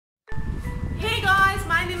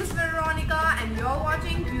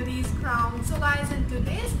crown. So guys, in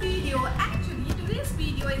today's video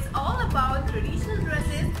is all about traditional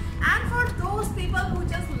dresses and for those people who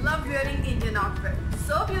just love wearing Indian outfits.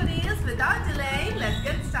 So beauties, without delay, let's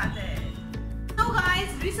get started. So guys,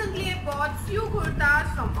 recently I bought few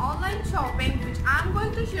kurtas from online shopping which I'm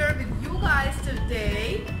going to share with you guys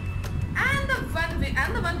today. And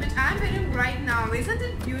the one which I'm wearing right now, isn't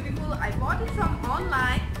it beautiful? I bought it from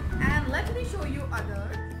online and let me show you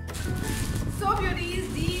others. So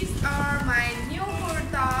beauties, these are my new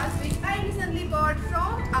kurtas which I recently bought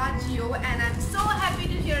from Ajio and I'm so happy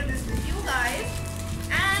to share this with you guys.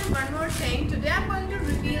 And one more thing, today I'm going to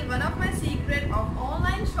reveal one of my secrets of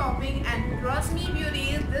online shopping, and trust me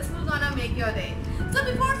beauties, this will gonna make your day. So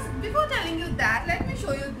before telling you that, let me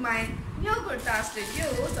show you my new kurtas to you.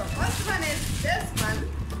 So first one is this one.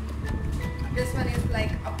 This one is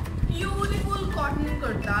like a beautiful cotton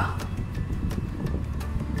kurta.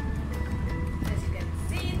 As you can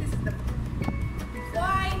see, this is the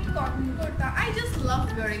white cotton kurta. I just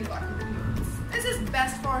love wearing cotton clothes. This is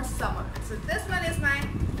best for summer. So this one is my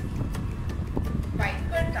white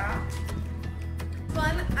kurta.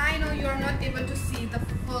 One, I know you are not able to see the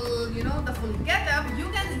full, the full getup. You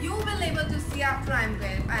will able to see after I'm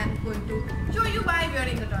going to show you by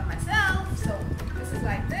wearing it on myself. So this is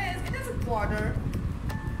like this. It has a border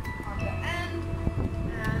on the end,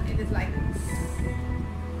 and it is like this.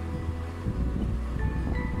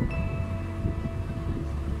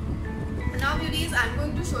 Now beauties, I'm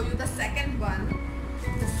going to show you the second one.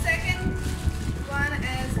 The second one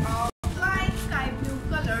is of light sky blue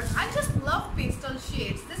colors. I just love pastel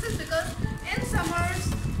shades. This is because in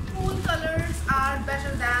summers, cool colors are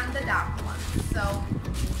better than the dark ones. So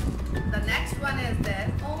the next one is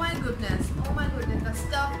this. Oh my goodness, the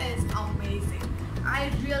stuff is amazing.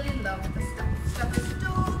 I really love the stuff. Stuff is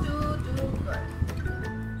too good.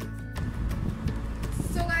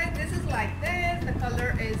 So guys, this is like this. The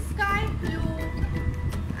color is sky blue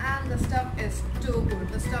and the stuff is too good.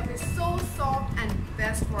 The stuff is so soft and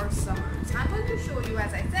best for summers. I'm going to show you,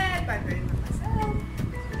 as I said, by wearing it myself.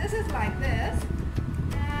 This is like this,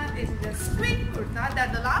 and it is a straight kurta.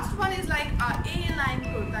 That the last one is like a A-line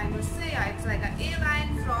kurta. I must say, it's like a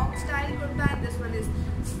A-line frock style kurta, and this one is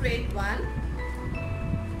straight one.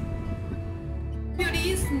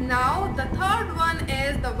 Beauties, now the third one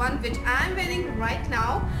is the one which I am wearing right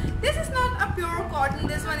now. This is not a pure cotton.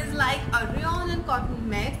 This one is like a rayon and cotton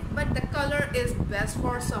mix, but the color is best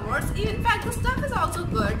for summers. In fact, the stuff is also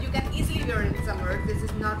good. You can easily wear in summer. This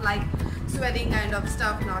is not like sweating kind of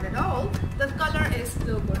stuff, not at all. The color is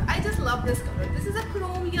still good. I just love this color. This is a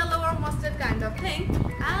chrome yellow or mustard kind of thing,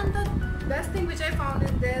 and the best thing which I found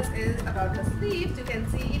in this is about the sleeves. You can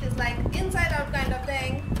see it is like inside out kind of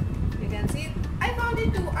thing. You can see it. I found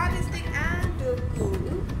it too artistic and too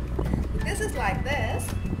cool. This is like this.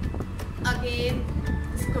 Again,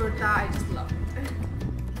 this kurta, I just love it.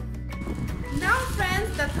 Now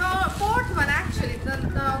friends, the fourth one actually,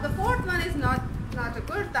 the fourth one is not a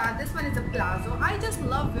kurta. This one is a palazzo. I just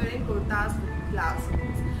love wearing kurtas with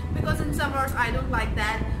palazzos because in summers I don't like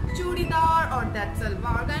that churidar or that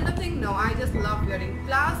salwar kind of thing. No, I just love wearing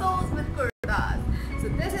palazzos with kurtas. So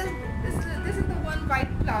this is the one white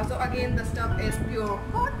palazzo. Again, the stuff is pure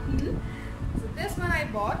cotton. So this one I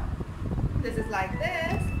bought. This is like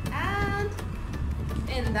this, and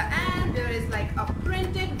in the end there is like a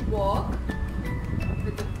printed work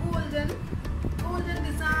with the golden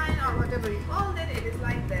design or whatever you call it. It is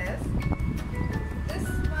like this. This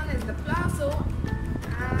one is the palazzo,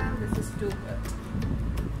 and this is too good.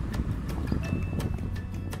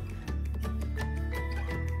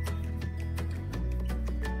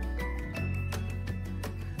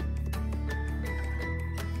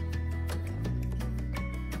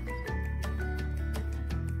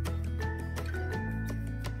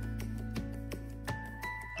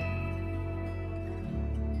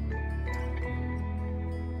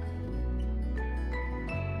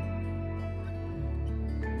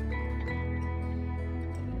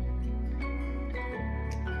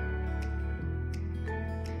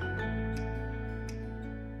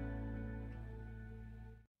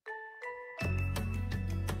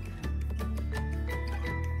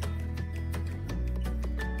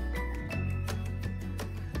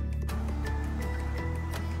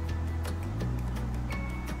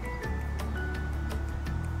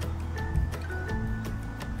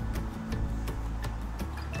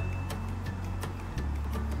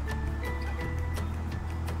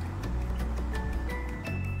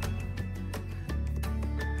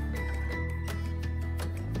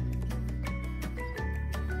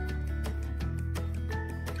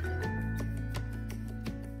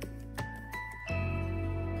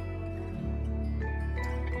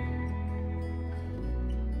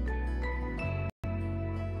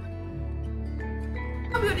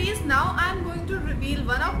 So beauties, now I'm going to reveal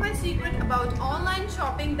one of my secret about online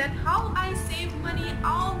shopping, that how I save money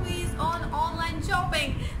always on online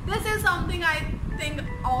shopping. This is something I think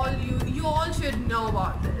you all should know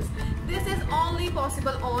about this. This is only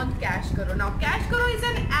possible on Cash Karo. Now Cash Karo is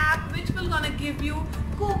an app which will gonna give you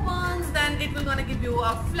coupons, then it will gonna give you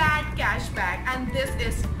a flat cashback, and this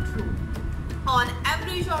is true. On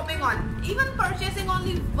every shopping, on even purchasing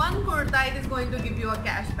only one kurta, it is going to give you a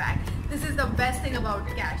cashback. This is the best thing about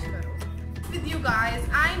Cash Karo. With you guys,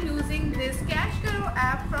 I'm using this Cash Karo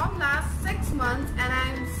app from last 6 months and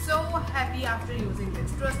I'm so happy after using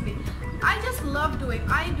this. Trust me, I just love doing.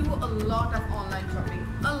 I do a lot of online shopping,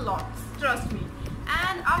 a lot. Trust me.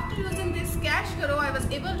 And after using this Cash Karo, I was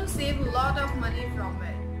able to save a lot of money from it.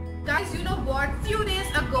 Guys, you know what? Few days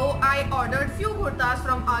ago, I ordered few kurtas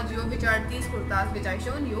from Ajio, which are these kurtas which I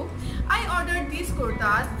shown you. I ordered these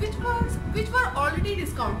kurtas which were already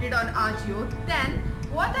discounted on Ajio. Then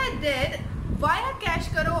what I did, via Cash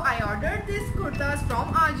Karo, I ordered these kurtas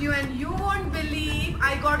from Ajio, and you won't believe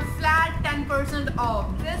I got flat 10%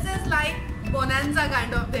 off. This is like bonanza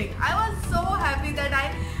kind of thing. I was so happy that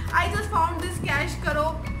I just found this Cash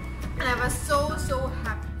Karo and I was so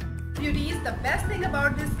happy. Beauties, the best thing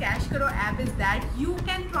about this Cash Karo app is that you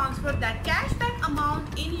can transfer that cashback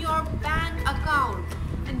amount in your bank account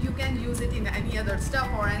and you can use it in any other stuff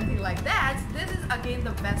or anything like that. This is again the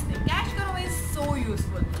best thing. Cash Karo is so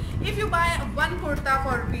useful. If you buy one kurta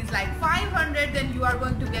for Rs.500, then you are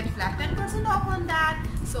going to get flat 10% off on that.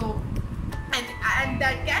 So and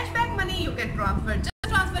that cashback money you can transfer. Just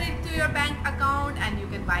transfer it to your bank account and you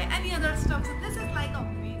can buy any other stuff. So this is like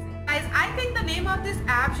amazing. Guys, I think the name of this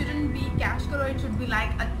app shouldn't be Cash Karo, it should be like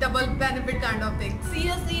a double benefit kind of thing.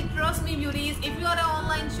 Seriously, trust me beauties, if you are an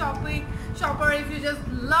online shopper, if you just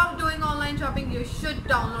love doing online shopping, you should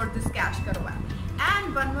download this Cash Karo app.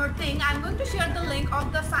 And one more thing, I'm going to share the link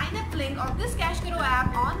of the sign up link of this Cash Karo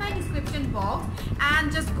app on my description box, and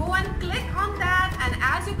just go and click on that, and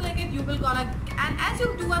as you click it, and as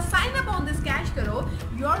you do a sign up on this Cash Karo,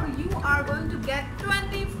 you are going to get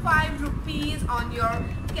 25 rupees on your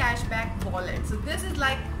cashback wallet. So this is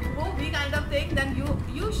like movie kind of thing. Then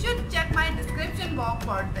you should check my description box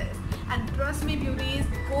for this. And trust me beauties,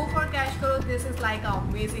 go for Cash Karo. This is like an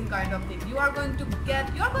amazing kind of thing. You are going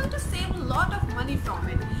to save a lot of money from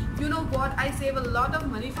it. You know what? I save a lot of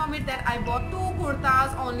money from it, that I bought 2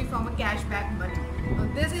 kurtas only from a cashback money. So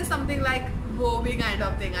this is something like movie kind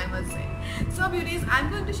of thing, I must say. So beauties, I'm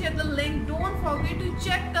going to share the link. Don't forget to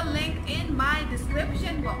check the link in my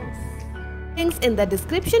description box. Links in the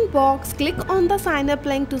description box. Click on the sign up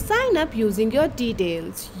link to sign up using your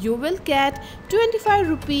details. You will get 25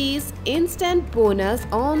 rupees instant bonus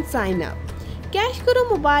on sign up. Cash Karo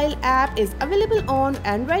mobile app is available on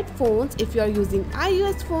Android phones. If you are using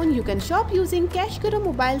iOS phone, you can shop using Cash Karo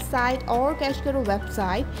mobile site or Cash Karo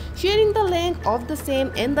website, sharing the link of the same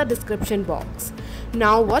in the description box.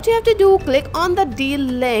 Now what you have to do, click on the deal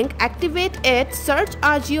link, activate it, search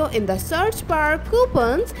Ajio in the search bar,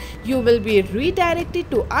 coupons. You will be redirected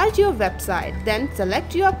to Ajio website. Then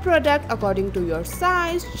select your product according to your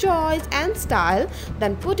size, choice and style.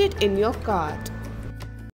 Then put it in your cart.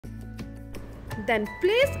 Then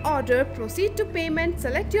place order, proceed to payment,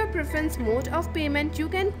 select your preference mode of payment. You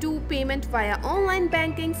can do payment via online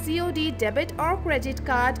banking, COD, debit or credit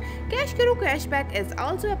card. Cash Karo cashback is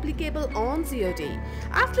also applicable on COD.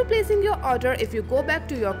 After placing your order, if you go back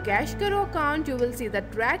to your Cash Karo account, you will see the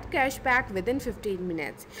tracked cashback within 15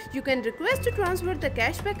 minutes. You can request to transfer the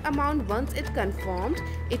cashback amount once it's confirmed.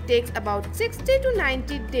 It takes about 60 to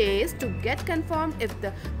 90 days to get confirmed if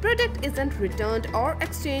the product isn't returned or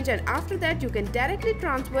exchanged, and after that you can directly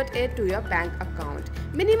transfer it to your bank account.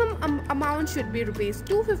 Minimum amount should be Rs.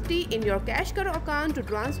 250 in your Cash Karo account to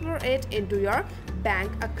transfer it into your bank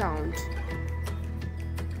account.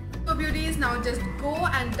 So beauties, now just go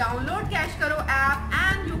and download Cash Karo app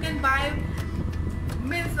and you can buy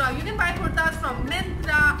Myntra. You can buy kurtas from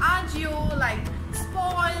Myntra, Ajio, like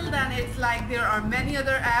Spoil, then it's like there are many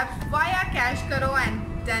other apps via Cash Karo,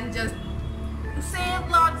 and then just save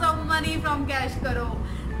lots of money from Cash Karo.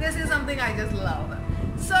 This is something I just love.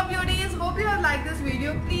 So beauties, hope you have liked this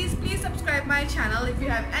video. Please subscribe my channel. If you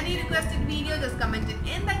have any requested video, just comment it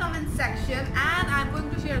in the comment section, and I'm going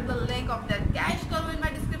to share the link of that Cash Karo in my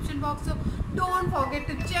description box. So don't forget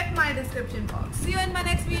to check my description box. See you in my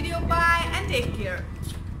next video. Bye and take care.